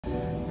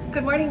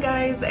Good morning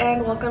guys,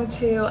 and welcome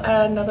to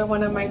another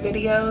one of my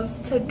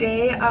videos.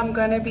 Today I'm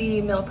going to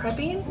be meal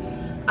prepping.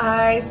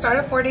 I start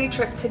a 4-day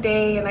trip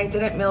today and I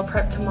didn't meal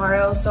prep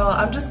tomorrow, so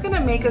I'm just going to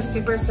make a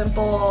super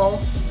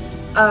simple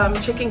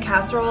chicken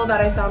casserole that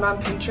I found on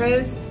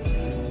Pinterest.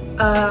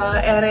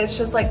 And it's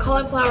just like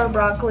cauliflower,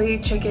 broccoli,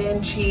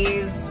 chicken,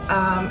 cheese,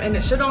 and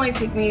it should only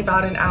take me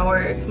about an hour.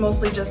 It's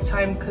mostly just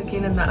time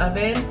cooking in the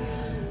oven.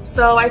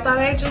 So I thought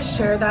I'd just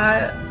share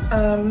that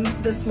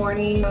this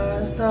morning.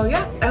 So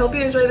yeah, I hope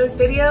you enjoy this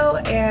video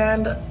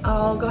and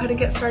I'll go ahead and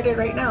get started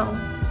right now.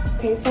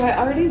 Okay, so I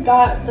already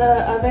got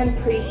the oven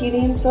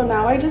preheating, so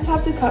now I just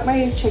have to cut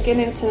my chicken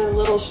into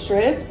little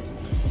strips.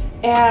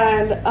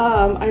 And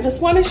I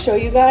just want to show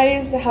you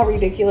guys how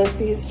ridiculous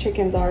these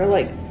chickens are.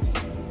 Like,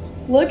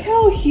 look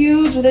how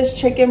huge this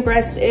chicken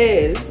breast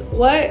is.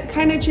 What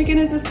kind of chicken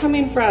is this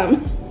coming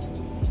from?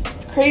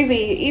 It's crazy.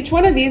 Each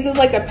one of these is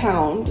like a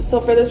pound.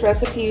 So for this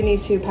recipe, you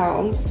need 2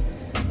 pounds.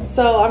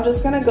 So I'm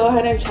just gonna go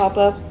ahead and chop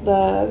up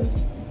the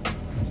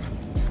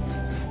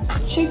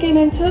chicken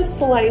into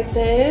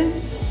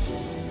slices.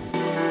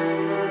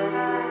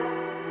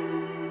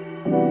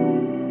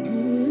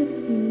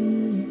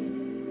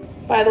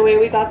 By the way,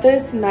 we got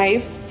this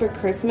knife for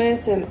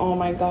Christmas and oh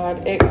my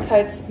god, it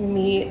cuts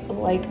meat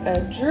like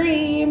a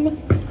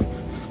dream.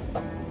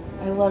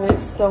 I love it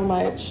so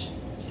much.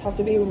 Just have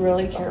to be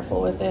really careful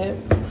with it.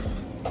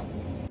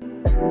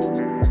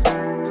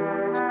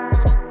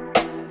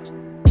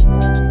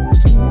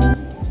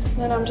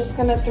 Then I'm just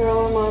gonna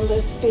throw them on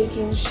this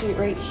baking sheet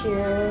right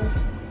here,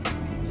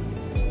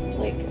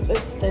 like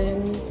this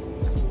thin.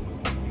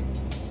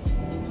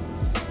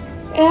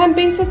 And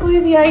basically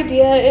the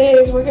idea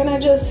is we're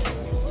gonna just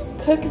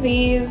cook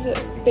these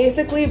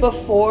basically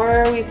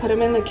before we put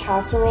them in the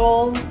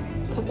casserole.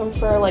 Cook them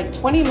for like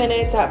 20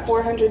 minutes at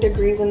 400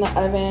 degrees in the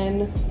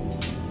oven.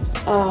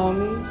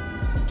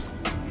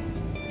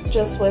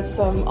 Just with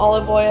some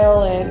olive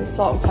oil and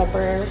salt and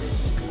pepper.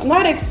 I'm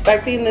not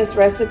expecting this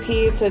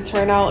recipe to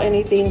turn out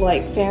anything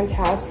like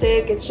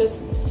fantastic. It's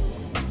just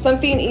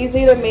something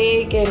easy to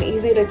make and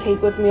easy to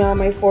take with me on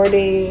my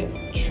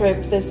 4-day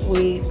trip this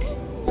week.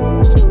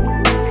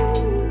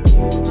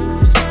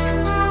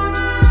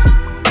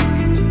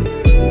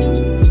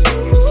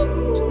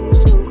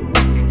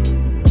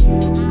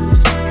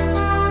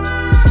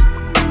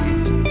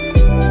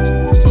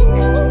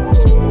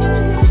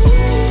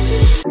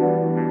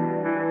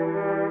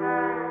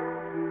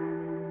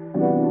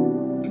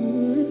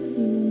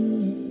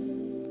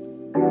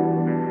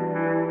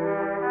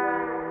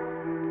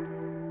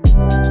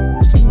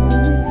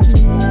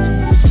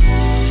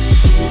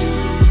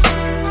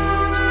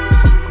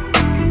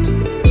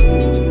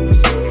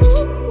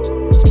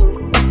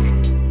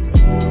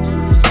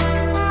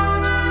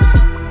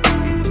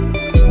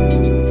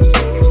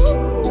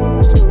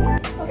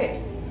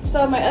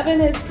 So my oven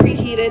is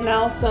preheated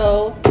now,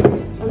 so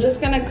I'm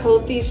just gonna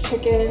coat these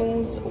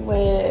chickens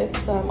with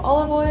some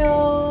olive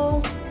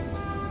oil.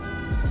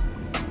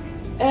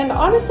 And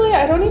honestly,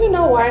 I don't even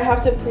know why I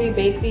have to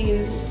pre-bake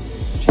these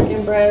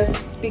chicken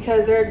breasts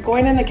because they're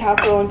going in the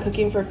casserole and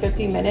cooking for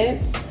 50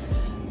 minutes.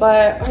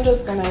 But I'm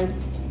just gonna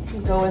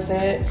go with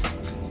it.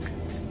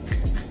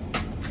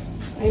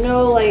 I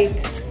know like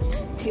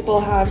people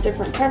have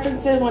different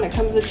preferences when it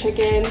comes to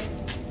chicken.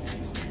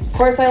 Of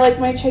course, I like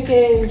my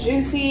chicken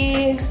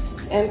juicy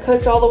and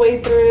cooked all the way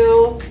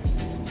through,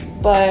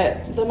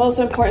 but the most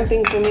important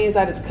thing for me is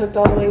that it's cooked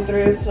all the way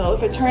through. So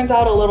if it turns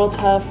out a little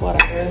tough,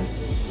 whatever.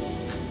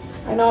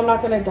 I know I'm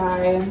not gonna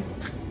die,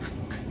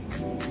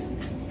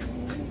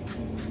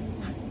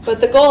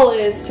 but the goal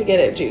is to get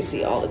it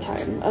juicy all the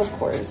time, of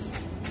course.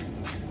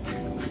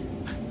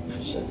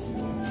 It's just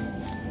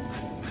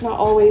not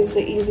always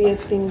the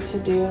easiest thing to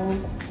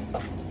do.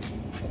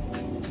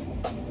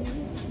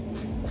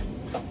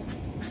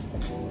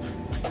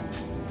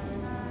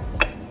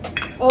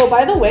 Oh,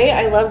 by the way,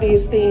 I love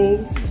these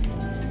things.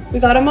 We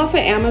got them off of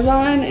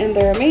Amazon and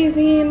they're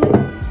amazing.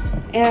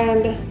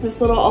 And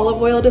this little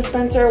olive oil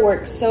dispenser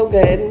works so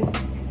good.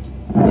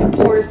 It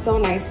pours so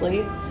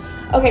nicely.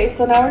 Okay,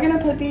 so now I'm gonna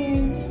put these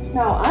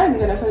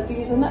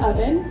in the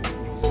oven.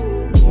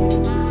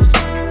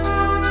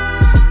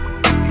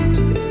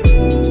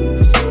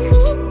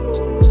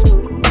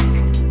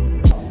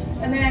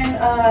 And then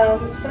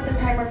set the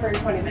timer for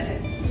 20 minutes.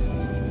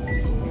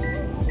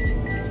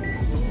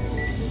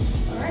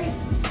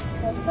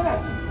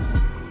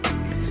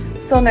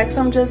 So next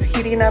I'm just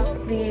heating up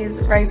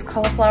these rice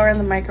cauliflower in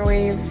the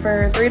microwave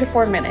for 3 to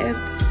 4 minutes.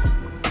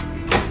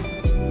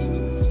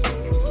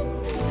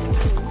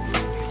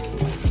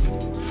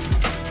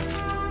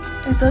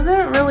 It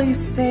doesn't really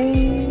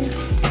say,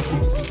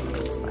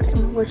 that's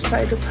fine, which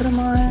side to put them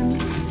on.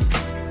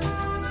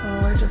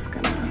 So we're just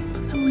gonna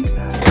put them like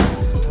that.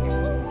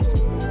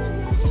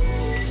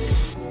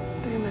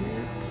 3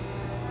 minutes.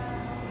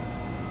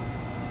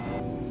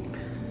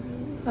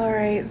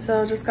 Alright,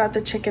 so just got the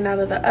chicken out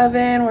of the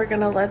oven. We're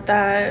gonna let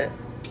that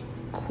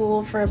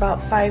cool for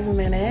about 5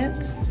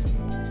 minutes.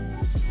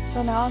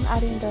 So now I'm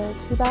adding the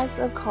 2 bags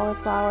of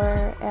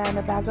cauliflower and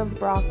a bag of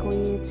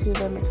broccoli to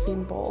the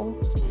mixing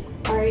bowl.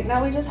 All Alright,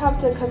 now we just have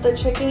to cut the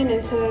chicken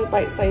into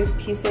bite-sized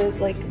pieces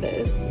like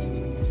this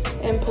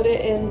and put it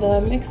in the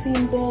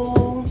mixing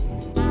bowl.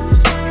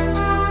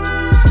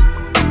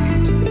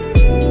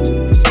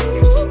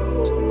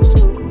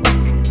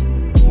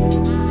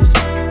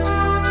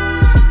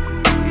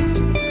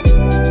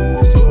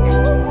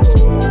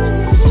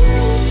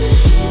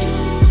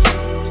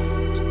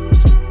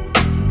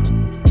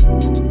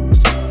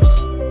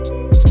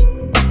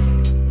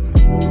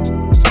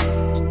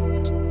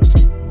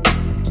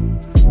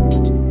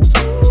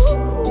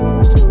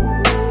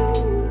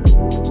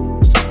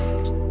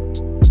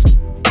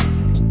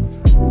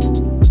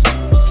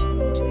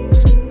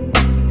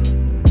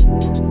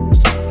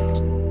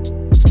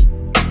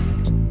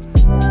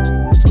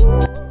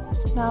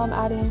 Now I'm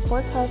adding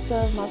 4 cups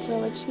of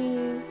mozzarella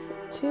cheese,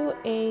 2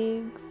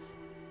 eggs,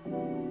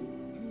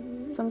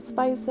 some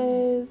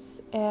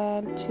spices,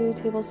 and 2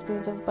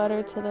 tablespoons of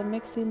butter to the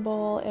mixing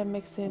bowl and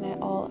mixing it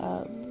all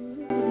up.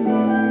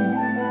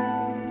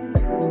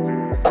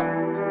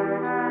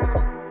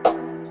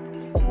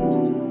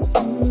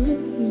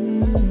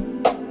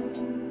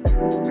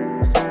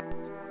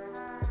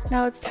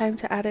 Now it's time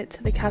to add it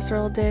to the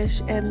casserole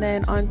dish, and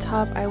then on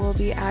top I will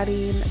be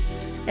adding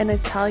an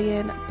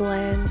Italian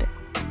blend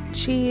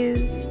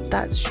cheese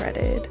that's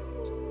shredded.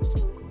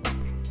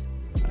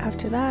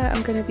 After that,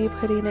 I'm going to be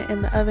putting it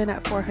in the oven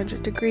at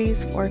 400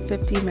 degrees for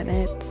 50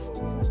 minutes.